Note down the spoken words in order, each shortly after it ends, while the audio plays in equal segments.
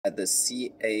At the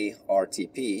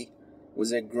CARTP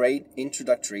was a great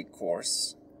introductory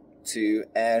course to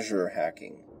Azure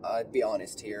hacking. I'd be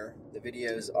honest here, the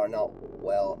videos are not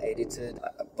well edited.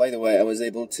 By the way, I was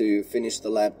able to finish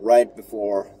the lab right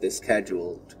before the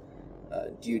scheduled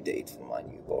due date for my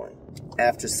newborn.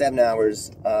 After 7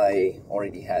 hours, I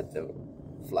already had the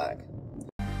flag.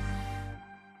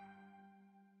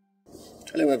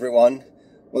 Hello everyone,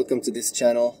 welcome to this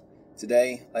channel.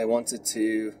 Today I wanted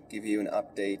to give you an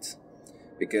update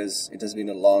because it has been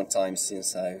a long time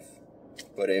since I've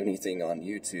put anything on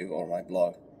YouTube or my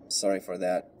blog. Sorry for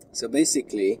that. So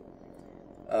basically,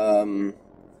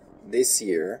 this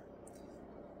year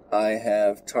I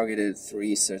have targeted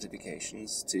 3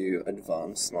 certifications to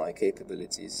advance my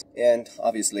capabilities. And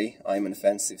obviously I'm an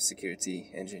offensive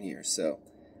security engineer, so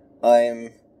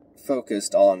I'm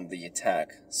focused on the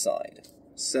attack side.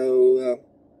 So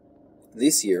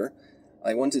this year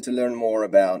I wanted to learn more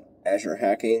about Azure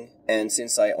hacking, and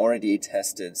since I already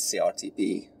tested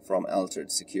CARTP from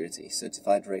AlteredSecurity,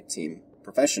 Certified Red Team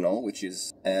Professional, which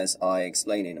is, as I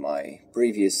explained in my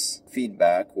previous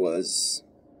feedback, was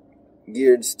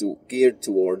geared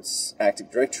towards Active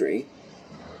Directory,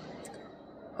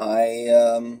 I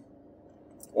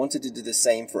wanted to do the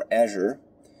same for Azure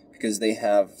because they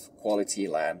have quality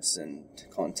labs and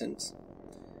content.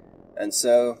 And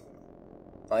so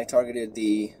I targeted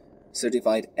the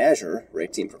Certified Azure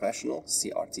Red Team Professional,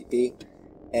 CARTP,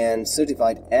 and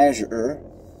Certified Azure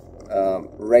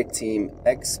Red Team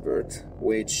Expert,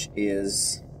 which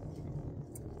is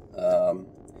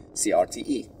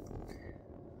CRTE.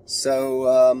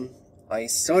 So I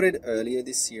started earlier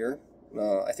this year.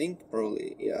 I think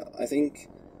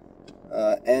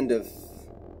end of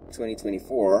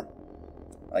 2024.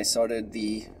 I started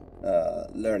the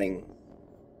learning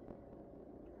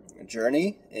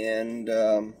journey, and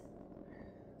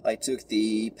I took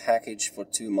the package for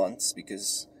 2 months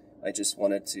because I just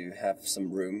wanted to have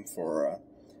some room for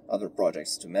other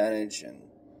projects to manage and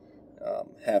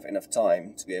have enough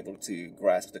time to be able to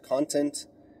grasp the content,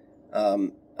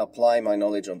 apply my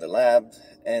knowledge on the lab,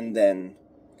 and then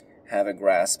have a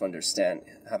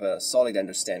solid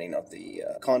understanding of the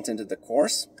content of the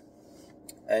course.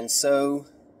 And so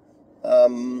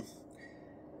on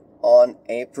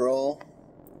April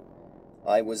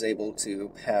I was able to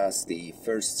pass the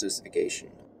first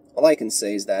certification. All I can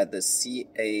say is that the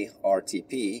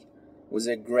CARTP was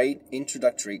a great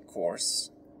introductory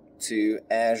course to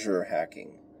Azure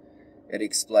hacking. It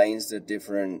explains the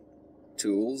different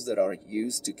tools that are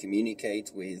used to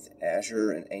communicate with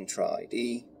Azure and Entra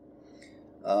ID.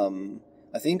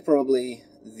 I think probably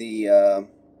the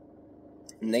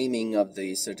naming of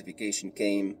the certification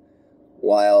came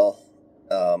while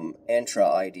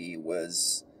Entra ID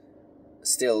was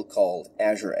still called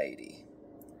Azure AD.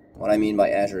 What I mean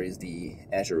by Azure is the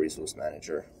Azure Resource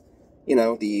Manager. You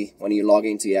know, when you log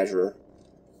into Azure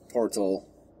portal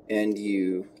and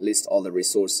you list all the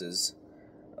resources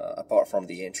apart from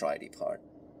the Entra ID part.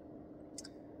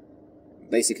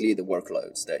 Basically the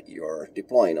workloads that you're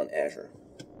deploying on Azure.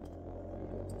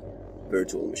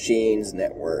 Virtual machines,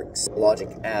 networks, logic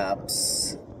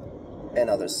apps,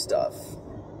 and other stuff.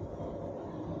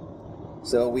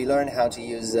 So we learned how to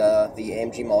use the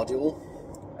AMG module,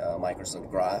 Microsoft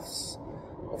Graphs,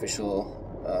 official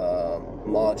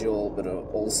module, but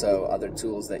also other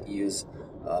tools that use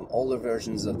older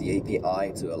versions of the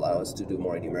API to allow us to do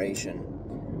more enumeration.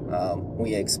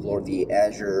 We explored the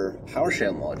Azure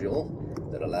PowerShell module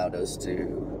that allowed us to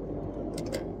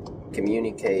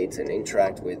communicate and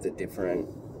interact with the different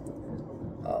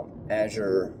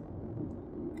Azure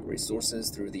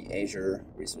resources through the Azure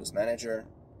Resource Manager.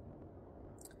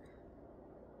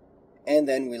 And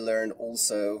then we learned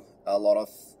also a lot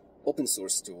of open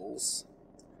source tools,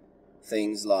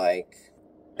 things like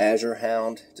Azure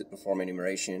Hound to perform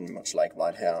enumeration, much like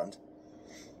Bloodhound.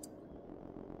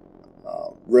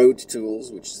 Road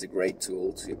tools, which is a great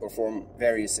tool to perform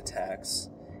various attacks.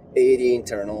 AD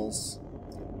internals,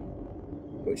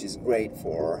 which is great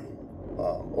for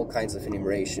all kinds of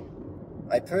enumeration.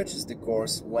 I purchased the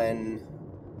course when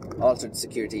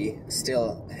AlteredSecurity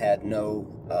still had no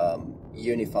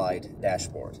unified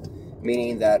dashboard,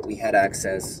 meaning that we had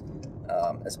access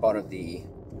as part of the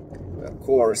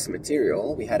course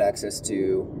material, we had access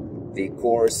to the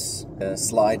course,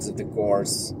 slides of the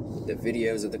course, the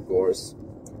videos of the course,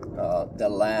 the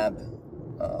lab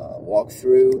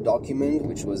walkthrough document,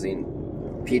 which was in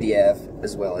PDF,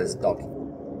 as well as docx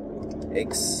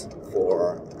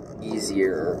for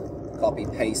easier copy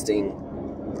pasting.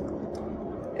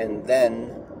 And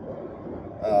then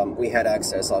we had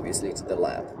access obviously to the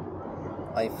lab.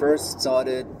 I first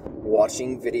started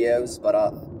watching videos, but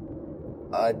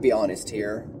I'd be honest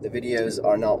here, the videos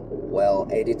are not well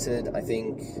edited. I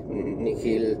think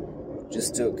Nikhil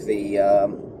just took the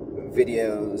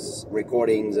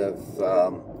recordings of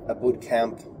a boot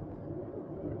camp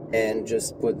and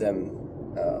just put them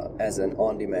as an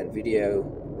on-demand video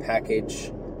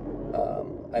package.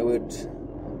 I would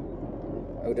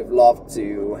have loved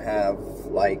to have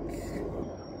like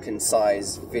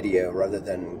concise video rather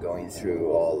than going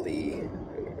through all the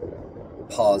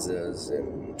pauses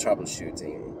and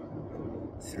troubleshooting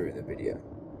through the video.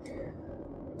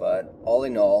 But all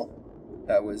in all,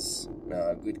 that was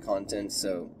good content,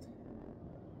 so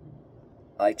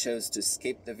I chose to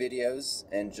skip the videos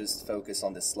and just focus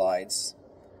on the slides,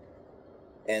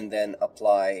 and then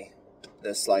apply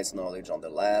the slides knowledge on the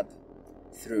lab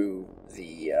through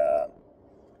the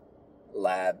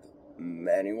lab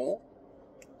manual.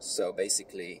 So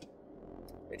basically,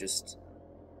 I just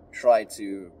try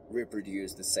to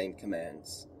reproduce the same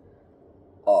commands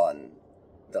on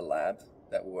the lab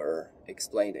that were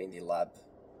explained in the lab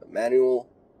manual.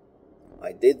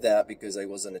 I did that because I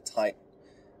was on a tight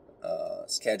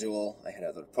schedule. I had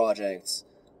other projects.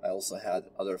 I also had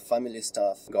other family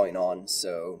stuff going on,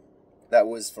 so that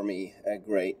was for me a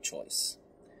great choice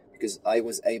because I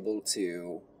was able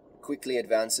to quickly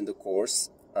advance in the course,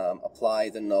 apply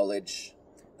the knowledge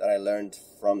that I learned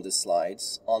from the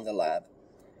slides on the lab.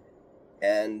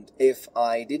 And if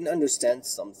I didn't understand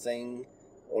something,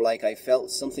 or like I felt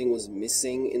something was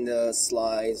missing in the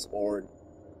slides, or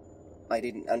I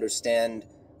didn't understand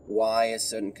why a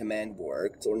certain command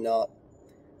worked or not,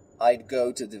 I'd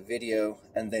go to the video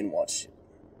and then watch it.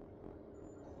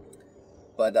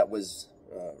 But that was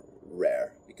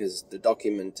rare because the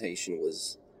documentation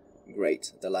was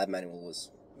great. The lab manual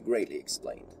was greatly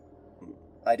explained.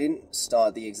 I didn't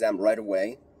start the exam right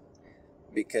away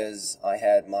because I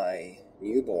had my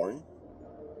newborn.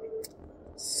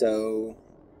 So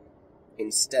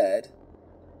instead,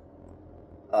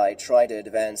 I tried to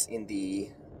advance in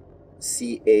the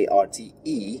CARTE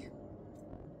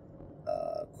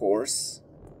course,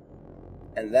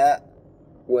 and that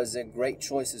was a great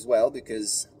choice as well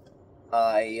because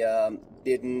I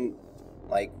didn't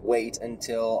wait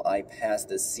until I passed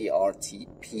the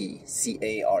CARTP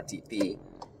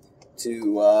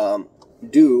to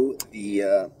do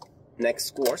the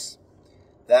next course.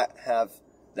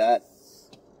 That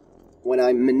when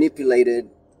I manipulated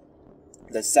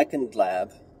the second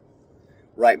lab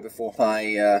right before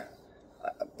my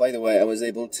by the way, I was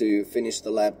able to finish the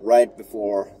lab right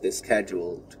before the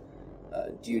scheduled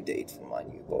due date for my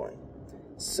newborn.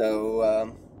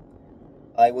 So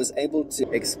I was able to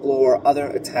explore other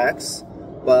attacks,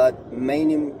 but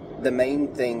the main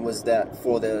thing was that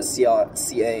for the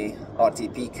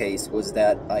CARTP case was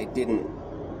that I didn't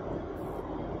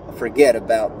forget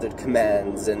about the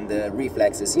commands and the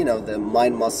reflexes, you know, the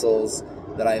mind muscles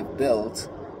that I've built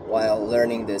while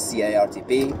learning the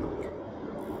CARTP.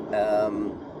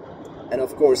 And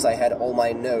of course I had all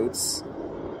my notes,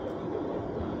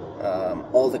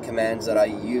 all the commands that I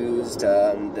used,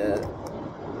 and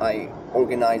I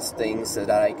organized things so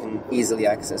that I can easily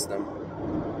access them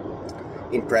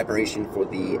in preparation for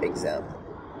the exam.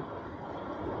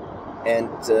 And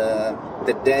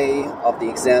the day of the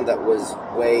exam, that was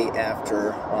way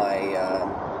after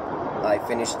I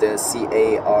finished the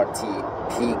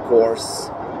CARTP course.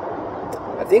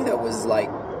 I think that was like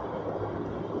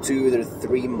 2 to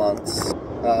 3 months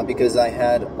because I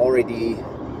had already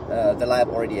the lab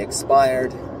already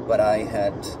expired, but I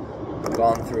had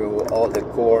gone through all the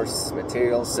course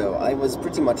material, so I was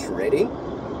pretty much ready.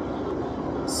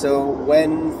 So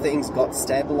when things got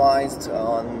stabilized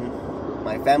on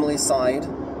my family side,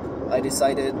 I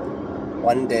decided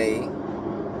one day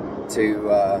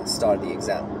to start the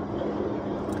exam.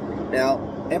 Now,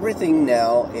 everything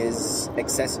now is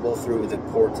accessible through the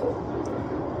portal.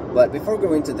 But before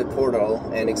going to the portal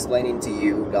and explaining to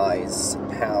you guys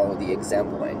how the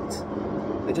exam went,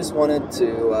 I just wanted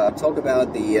to talk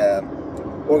about the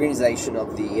organization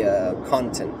of the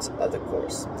content of the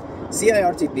course.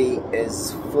 CARTP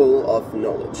is full of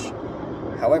knowledge.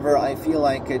 However, I feel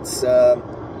like it's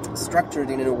structured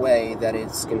in a way that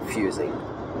it's confusing.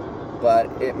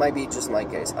 But it might be just my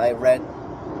case. I read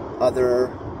other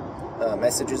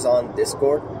messages on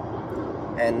Discord,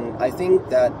 and I think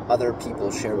that other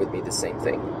people share with me the same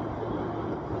thing.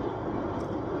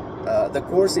 The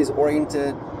course is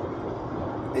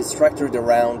structured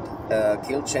around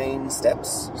kill chain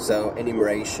steps, so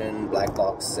enumeration, black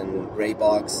box and gray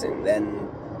box, and then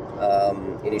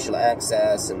initial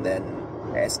access, and then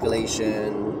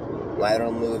escalation,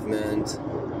 lateral movement,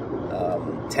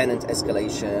 tenant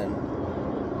escalation,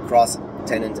 cross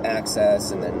tenant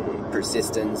access, and then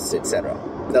persistence, etc.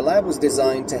 The lab was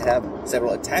designed to have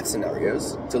several attack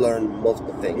scenarios to learn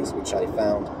multiple things, which I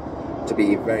found to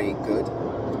be very good.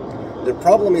 The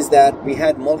problem is that we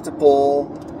had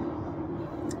multiple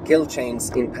kill chains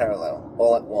in parallel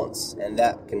all at once, and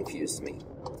that confused me.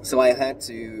 So I had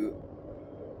to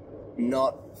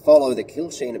not follow the kill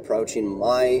chain approach in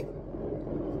my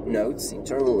notes,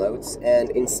 internal notes, and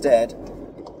instead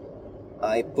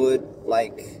I put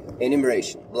like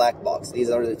enumeration, black box.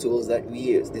 These are the tools that we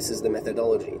use. This is the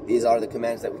methodology. These are the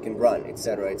commands that we can run,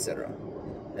 etc., etc.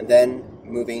 And then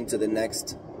moving to the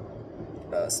next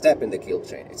step in the kill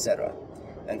chain, etc.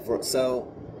 And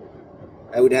so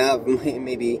I would have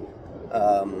maybe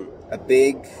a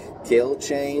big kill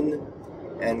chain,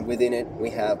 and within it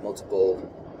we have multiple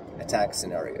attack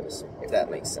scenarios, if that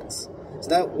makes sense. So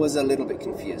that was a little bit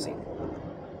confusing.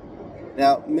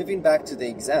 Now, moving back to the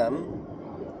exam,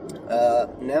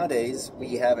 nowadays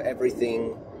we have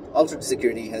everything.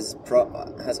 AlteredSecurity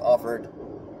has offered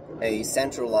a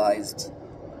centralized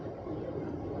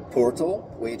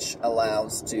portal which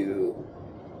allows to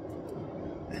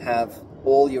have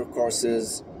all your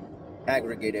courses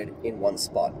aggregated in one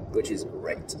spot, which is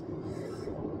great,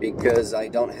 because I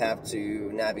don't have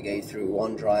to navigate through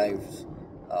OneDrive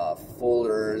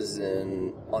folders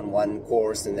and on one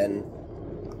course and then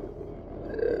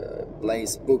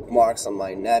place bookmarks on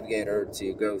my navigator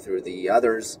to go through the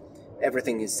others.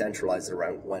 Everything is centralized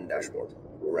around one dashboard.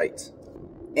 Great.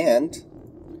 And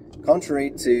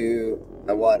contrary to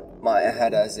what I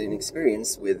had as an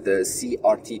experience with the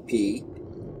CRTP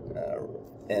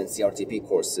and CRTP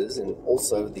courses, and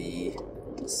also the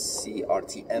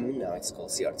CRTM, now it's called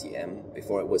CRTM,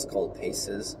 before it was called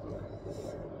PACES.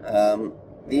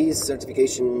 These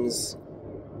certifications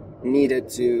needed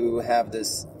to have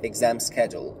this exam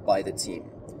scheduled by the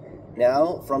team.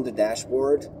 Now, from the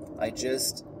dashboard, I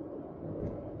just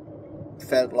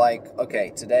felt like,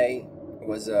 okay, today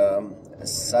was a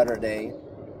Saturday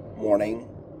morning.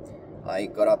 I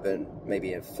got up at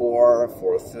maybe at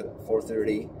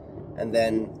 4:30, and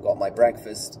then got my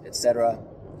breakfast, etc.,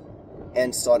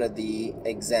 and started the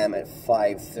exam at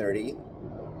 5:30.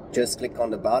 Just click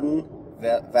on the button,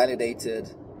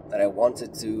 validated that I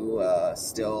wanted to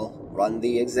still run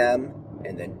the exam,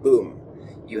 and then boom,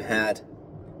 you had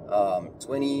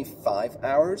 25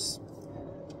 hours.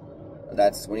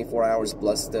 That's 24 hours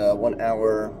plus the 1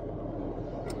 hour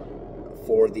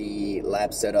for the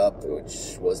lab setup,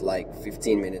 which was like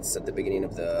 15 minutes at the beginning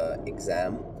of the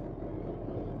exam.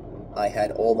 I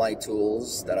had all my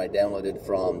tools that I downloaded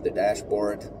from the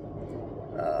dashboard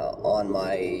on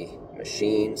my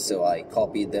machine, so I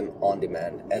copied them on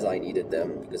demand as I needed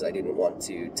them, because I didn't want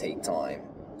to take time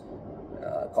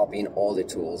copying all the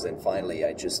tools. And finally,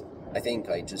 I think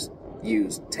I just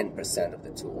used 10% of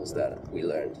the tools that we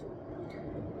learned.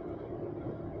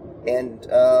 And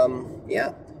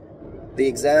yeah, the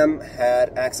exam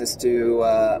had access to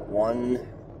one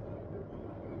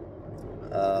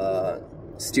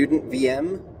student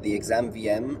VM, the exam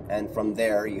VM, and from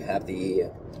there you have the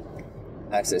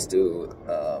access to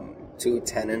 2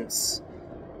 tenants,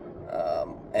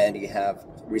 and you have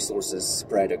resources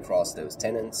spread across those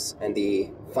tenants, and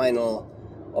the final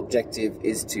objective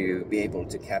is to be able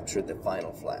to capture the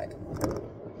final flag.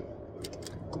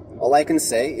 All I can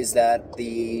say is that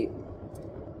the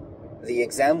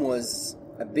exam was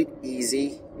a bit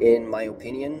easy in my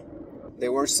opinion.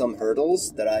 There were some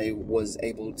hurdles that I was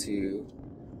able to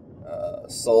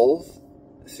solve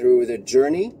through the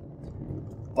journey,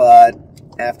 but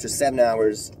after 7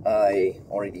 hours I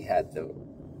already had the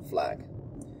flag.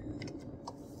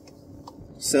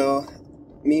 So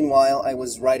meanwhile, I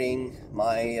was writing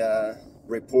my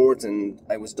report and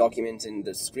I was documenting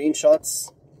the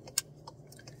screenshots,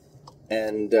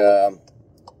 and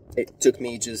it took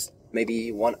me just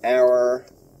maybe 1 hour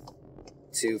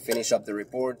to finish up the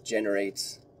report,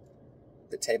 generate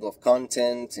the table of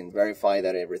content, and verify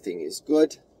that everything is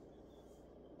good.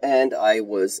 And I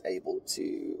was able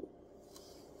to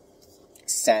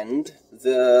send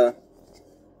the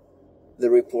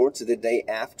report the day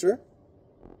after.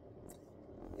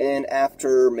 And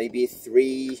after maybe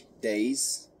 3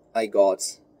 days, I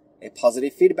got a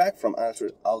positive feedback from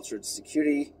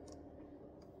AlteredSecurity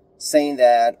saying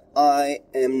that I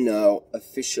am now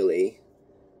officially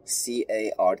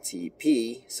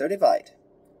CARTP certified.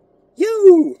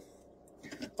 Yoo!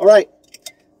 Alright,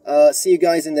 see you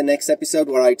guys in the next episode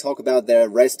where I talk about the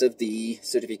rest of the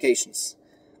certifications.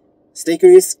 Stay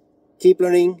curious, keep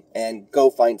learning, and go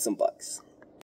find some bugs.